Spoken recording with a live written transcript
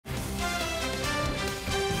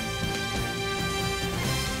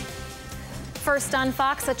First on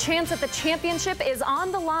Fox, a chance at the championship is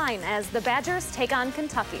on the line as the Badgers take on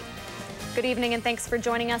Kentucky. Good evening and thanks for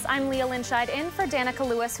joining us. I'm Leah Linscheid in for Danica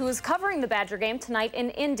Lewis, who is covering the Badger game tonight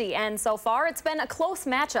in Indy. And so far, it's been a close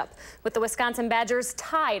matchup with the Wisconsin Badgers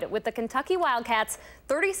tied with the Kentucky Wildcats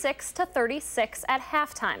 36-36 at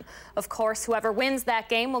halftime. Of course, whoever wins that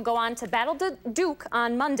game will go on to battle Duke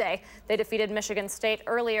on Monday. They defeated Michigan State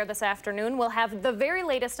earlier this afternoon. We'll have the very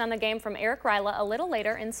latest on the game from Eric Ryla a little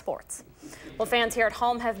later in sports. Well, fans here at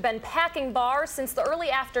home have been packing bars since the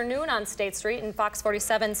early afternoon on State Street, and Fox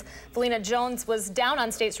 47's Felina Jones was down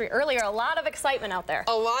on State Street earlier. A lot of excitement out there.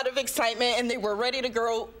 A lot of excitement, and they were ready to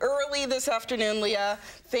go early this afternoon, Leah.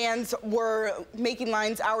 Fans were making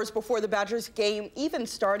lines hours before the Badgers game even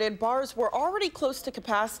started. Bars were already close to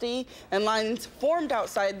capacity, and lines formed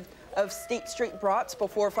outside of State Street Brats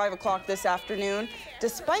before 5 o'clock this afternoon.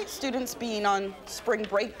 Despite students being on spring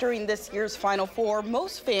break during this year's Final Four,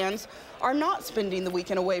 most fans are not spending the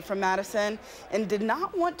weekend away from Madison and did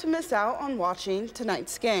not want to miss out on watching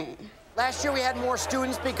tonight's game. Last year we had more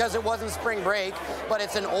students because it wasn't spring break, but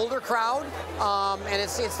it's an older crowd, and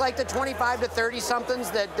it's like the 25 to 30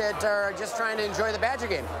 somethings that are just trying to enjoy the Badger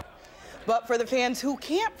game. But for the fans who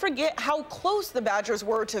can't forget how close the Badgers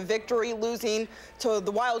were to victory, losing to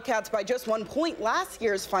the Wildcats by just 1 point last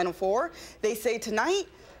year's Final Four, they say tonight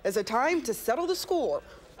is a time to settle the score.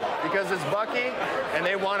 Because it's Bucky, and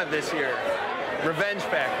they won it this year. Revenge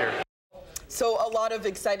factor. So a lot of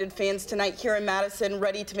excited fans tonight here in Madison,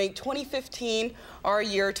 ready to make 2015 our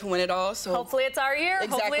year to win it all. So hopefully it's our year.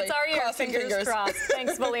 Exactly. Hopefully it's our year. Crossing fingers. Crossed.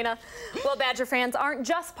 Thanks, Felina. Well, Badger fans aren't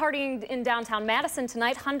just partying in downtown Madison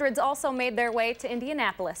tonight. Hundreds also made their way to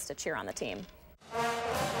Indianapolis to cheer on the team.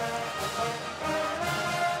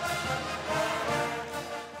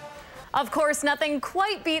 Of course, nothing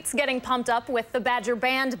quite beats getting pumped up with the Badger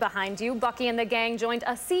Band behind you. Bucky and the gang joined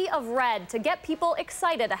a sea of red to get people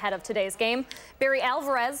excited ahead of today's game. Barry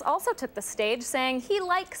Alvarez also took the stage, saying he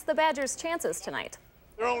likes the Badgers' chances tonight.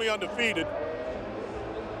 They're only undefeated.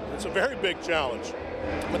 It's a very big challenge,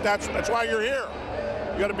 but that's why you're here.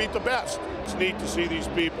 You got to beat the best. It's neat to see these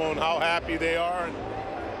people and how happy they are and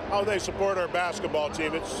how they support our basketball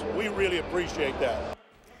team. We really appreciate that.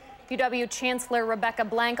 UW Chancellor Rebecca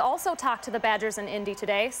Blank also talked to the Badgers in Indy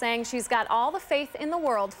today, saying she's got all the faith in the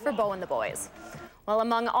world for Bo and the boys. Well,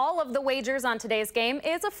 among all of the wagers on today's game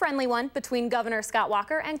is a friendly one between Governor Scott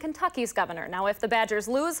Walker and Kentucky's governor. Now, if the Badgers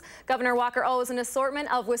lose, Governor Walker owes an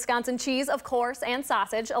assortment of Wisconsin cheese, of course, and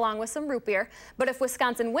sausage, along with some root beer. But if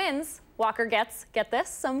Wisconsin wins, Walker gets, get this,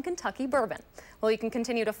 some Kentucky bourbon. Well, you can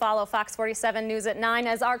continue to follow Fox 47 News at 9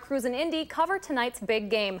 as our crews in Indy cover tonight's big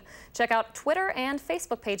game. Check out Twitter and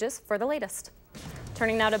Facebook pages for the latest.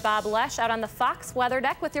 Turning now to Bob Lesh out on the Fox weather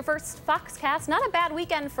deck with your first Foxcast. Not a bad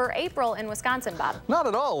weekend for April in Wisconsin, Bob. Not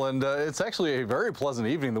at all, and it's actually a very pleasant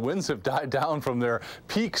evening. The winds have died down from their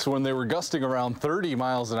peaks when they were gusting around 30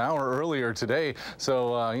 miles an hour earlier today.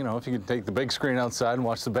 So, you know, if you can take the big screen outside and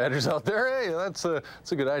watch the Badgers out there, hey, that's a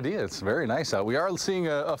good idea. It's very nice out. We are seeing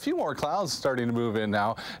a few more clouds starting to move in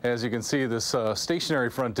now. As you can see, this stationary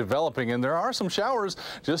front developing, and there are some showers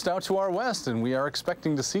just out to our west, and we are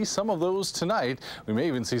expecting to see some of those tonight. We may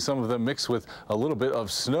even see some of them mixed with a little bit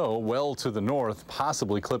of snow well to the north,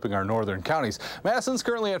 possibly clipping our northern counties. Madison's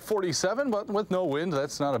currently at 47, but with no wind,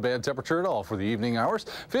 that's not a bad temperature at all for the evening hours.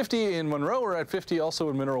 50 in Monroe, we're at 50 also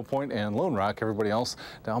in Mineral Point and Lone Rock. Everybody else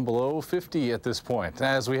down below 50 at this point.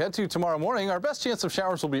 As we head to tomorrow morning, our best chance of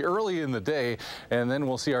showers will be early in the day, and then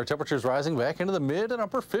we'll see our temperatures rising back into the mid and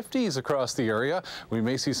upper 50s across the area. We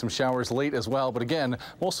may see some showers late as well, but again,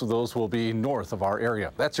 most of those will be north of our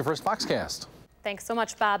area. That's your first Foxcast. Thanks so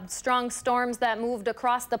much, Bob. Strong storms that moved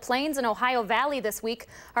across the plains and Ohio Valley this week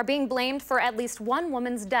are being blamed for at least one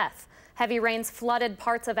woman's death. Heavy rains flooded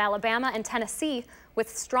parts of Alabama and Tennessee, with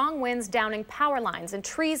strong winds downing power lines and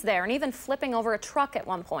trees there and even flipping over a truck at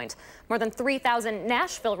one point. More than 3,000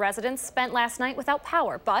 Nashville residents spent last night without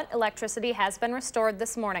power, but electricity has been restored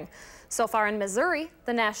this morning. So far in Missouri,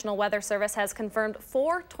 the National Weather Service has confirmed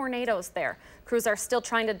 4 tornadoes there. Crews are still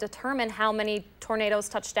trying to determine how many tornadoes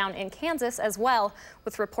touched down in Kansas as well,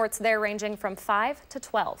 with reports there ranging from 5 to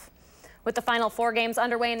 12. With the Final Four games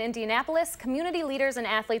underway in Indianapolis, community leaders and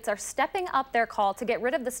athletes are stepping up their call to get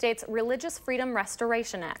rid of the state's Religious Freedom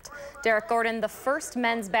Restoration Act. Derek Gordon, the first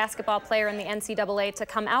men's basketball player in the NCAA to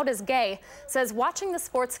come out as gay, says watching the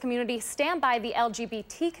sports community stand by the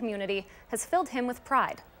LGBT community has filled him with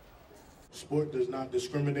pride. Sport does not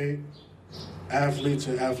discriminate. Athletes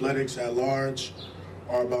and athletics at large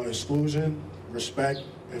are about inclusion, respect,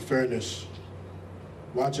 and fairness.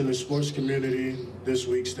 Watching the sports community this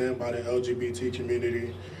week stand by the LGBT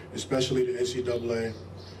community, especially the NCAA,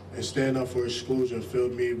 and stand up for exclusion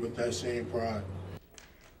filled me with that same pride.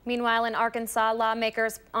 Meanwhile, in Arkansas,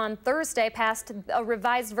 lawmakers on Thursday passed a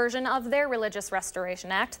revised version of their Religious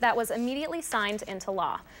Restoration Act that was immediately signed into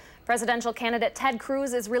law. Presidential candidate Ted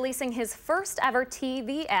Cruz is releasing his first ever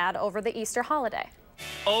TV ad over the Easter holiday.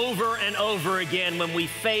 Over and over again, when we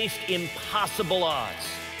faced impossible odds,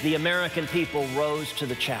 the American people rose to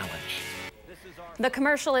the challenge. The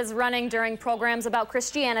commercial is running during programs about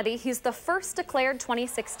Christianity. He's the first declared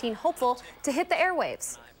 2016 hopeful to hit the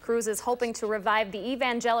airwaves. Cruz is hoping to revive the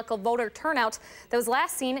evangelical voter turnout that was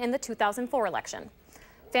last seen in the 2004 election.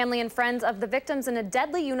 Family and friends of the victims in a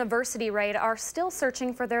deadly university raid are still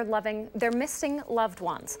searching for their missing loved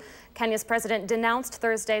ones. Kenya's president denounced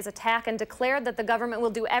Thursday's attack and declared that the government will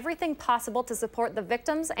do everything possible to support the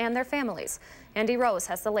victims and their families. Andy Rose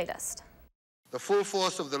has the latest. The full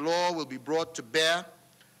force of the law will be brought to bear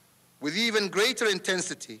with even greater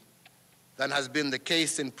intensity than has been the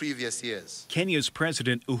case in previous years. Kenya's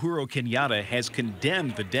President Uhuru Kenyatta has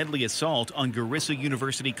condemned the deadly assault on Garissa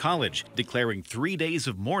University College, declaring 3 days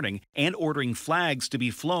of mourning and ordering flags to be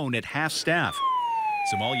flown at half-staff.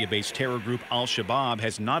 Somalia-based terror group Al-Shabaab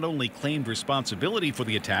has not only claimed responsibility for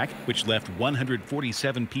the attack, which left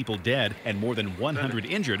 147 people dead and more than 100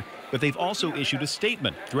 injured, but they've also issued a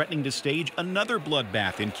statement threatening to stage another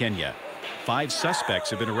bloodbath in Kenya. 5 suspects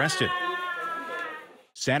have been arrested.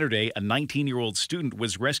 Saturday, a 19-year-old student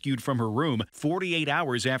was rescued from her room 48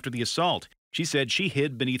 hours after the assault. She said she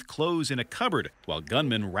hid beneath clothes in a cupboard while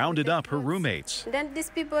gunmen rounded up her roommates. Then these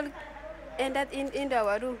people ended in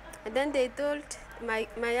our room, and then they told my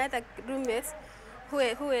other roommates who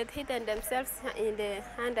had hidden themselves in the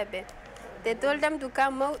underbed. They told them to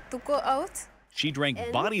come out, to go out. She drank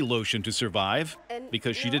body lotion to survive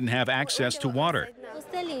because she didn't have access to water.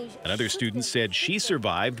 Another student said she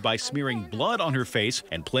survived by smearing blood on her face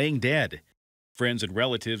and playing dead. Friends and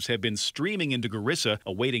relatives have been streaming into Garissa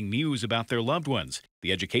awaiting news about their loved ones.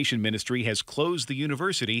 The Education Ministry has closed the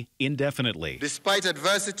university indefinitely. Despite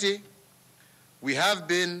adversity, we have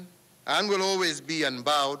been and will always be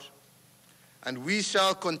unbowed, and we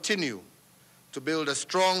shall continue to build a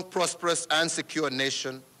strong, prosperous, and secure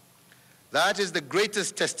nation. That is the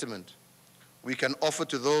greatest testament we can offer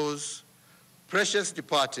to those precious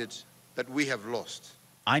departed that we have lost.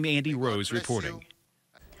 I'm Andy Rose reporting.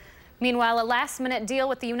 Meanwhile, a last-minute deal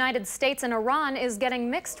with the United States and Iran is getting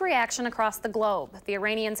mixed reaction across the globe. The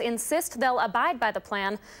Iranians insist they'll abide by the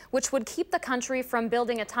plan, which would keep the country from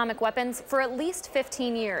building atomic weapons for at least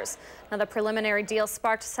 15 years. Now, the preliminary deal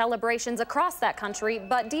sparked celebrations across that country,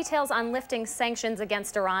 but details on lifting sanctions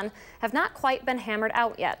against Iran have not quite been hammered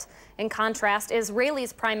out yet. In contrast,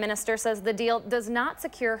 Israel's prime minister says the deal does not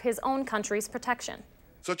secure his own country's protection.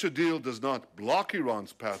 Such a deal does not block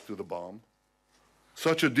Iran's path to the bomb.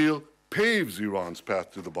 Such a deal paves Iran's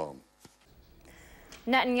path to the bomb.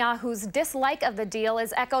 Netanyahu's dislike of the deal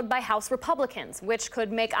is echoed by House Republicans, which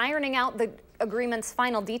could make ironing out the agreement's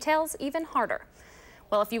final details even harder.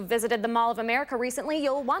 Well, if you visited the Mall of America recently,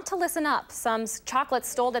 you'll want to listen up. Some chocolates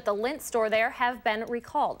sold at the Lindt store there have been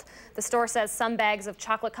recalled. The store says some bags of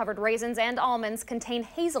chocolate-covered raisins and almonds contain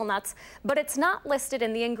hazelnuts, but it's not listed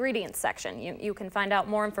in the ingredients section. You can find out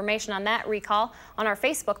more information on that recall on our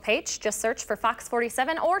Facebook page. Just search for Fox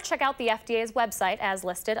 47 or check out the FDA's website as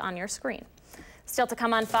listed on your screen. Still to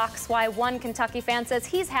come on Fox, why one Kentucky fan says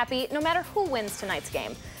he's happy no matter who wins tonight's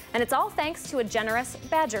game. And it's all thanks to a generous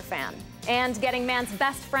Badger fan. And getting man's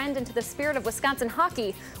best friend into the spirit of Wisconsin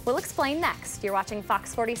hockey, we'll explain next. You're watching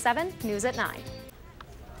Fox 47 News at 9.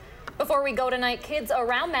 Before we go tonight, kids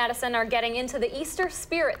around Madison are getting into the Easter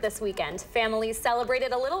spirit this weekend. Families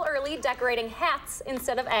celebrated a little early, decorating hats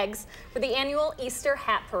instead of eggs for the annual Easter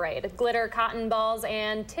Hat Parade. Glitter, cotton balls,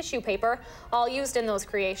 and tissue paper all used in those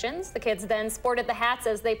creations. The kids then sported the hats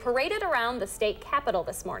as they paraded around the state capitol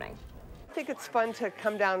this morning. I think it's fun to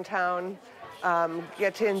come downtown,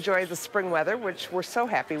 get to enjoy the spring weather, which we're so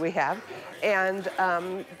happy we have, and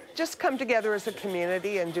just come together as a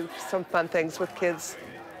community and do some fun things with kids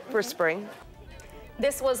for spring.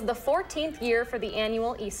 This was the 14th year for the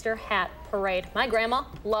annual Easter Hat Parade. My grandma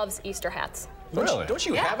loves Easter hats. Really? Don't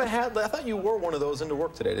you have a hat? I thought you wore one of those into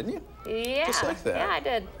work today, didn't you? Yeah. Just like that. Yeah, I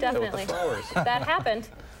did, definitely. Yeah, with the flowers. That happened.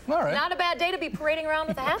 All right. Not a bad day to be parading around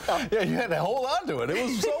with a hat, though. Yeah, you had to hold on to it. It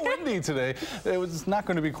was so windy today. It was not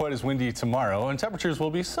going to be quite as windy tomorrow, and temperatures will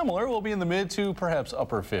be similar. We'll be in the mid to perhaps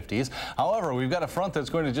upper 50s. However, we've got a front that's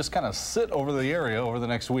going to just kind of sit over the area over the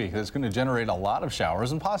next week. That's going to generate a lot of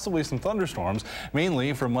showers and possibly some thunderstorms,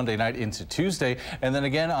 mainly from Monday night into Tuesday, and then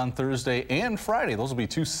again on Thursday and Friday. Those will be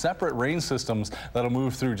two separate rain systems that'll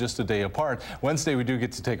move through just a day apart. Wednesday, we do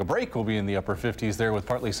get to take a break. We'll be in the upper 50s there with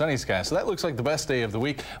partly sunny skies. So that looks like the best day of the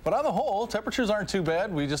week. But on the whole, temperatures aren't too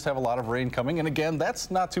bad. We just have a lot of rain coming. And again, that's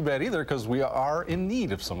not too bad either because we are in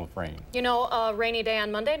need of some rain. You know, a rainy day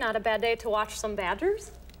on Monday, not a bad day to watch some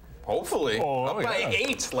Badgers. Hopefully. Up by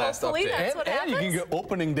 8 last Hopefully, update. that's what and happens. you can get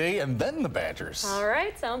opening day and then the Badgers. All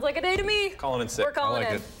right, sounds like a day to me. Calling in sick. We're calling I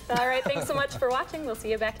like in. it. All right, thanks so much for watching. We'll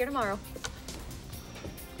see you back here tomorrow.